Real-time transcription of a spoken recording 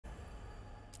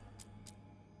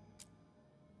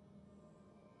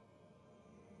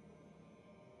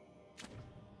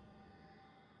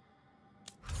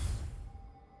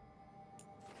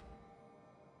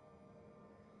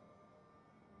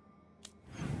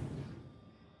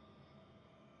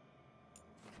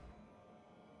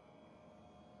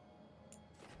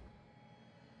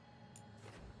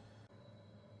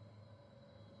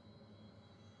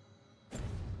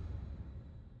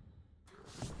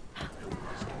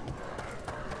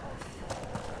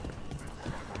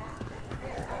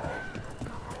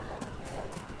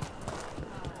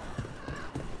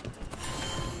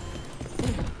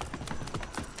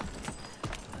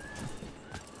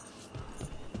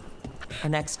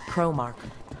An ex-pro mark.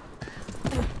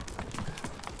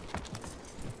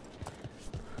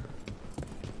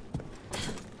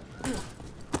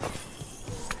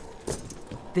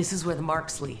 This is where the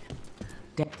marks lead.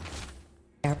 The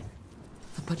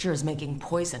butcher is making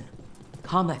poison.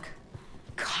 Comic.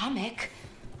 Comic?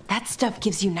 That stuff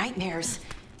gives you nightmares.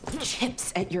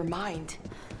 Chips at your mind.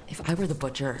 If I were the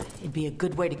butcher, it'd be a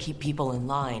good way to keep people in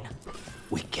line.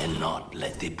 We cannot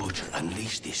let the butcher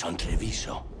unleash this on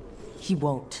Treviso. He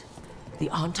won't. The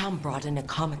Anton brought in a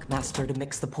comic master to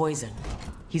mix the poison.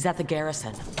 He's at the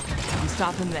garrison. We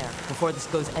stop him there before this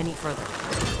goes any further.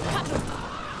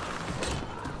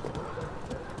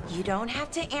 You don't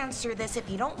have to answer this if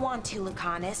you don't want to,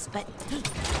 Lucanus, but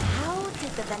how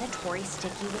did the Venatori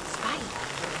stick you with spite?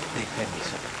 They fed me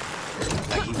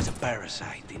something. Like he was a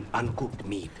parasite in uncooked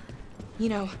meat. You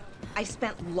know, I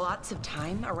spent lots of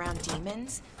time around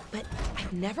demons, but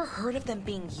I've never heard of them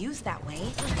being used that way.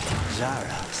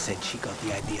 Zara said she got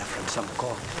the idea from some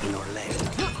cult in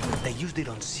Orlais. They used it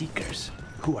on seekers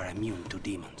who are immune to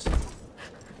demons.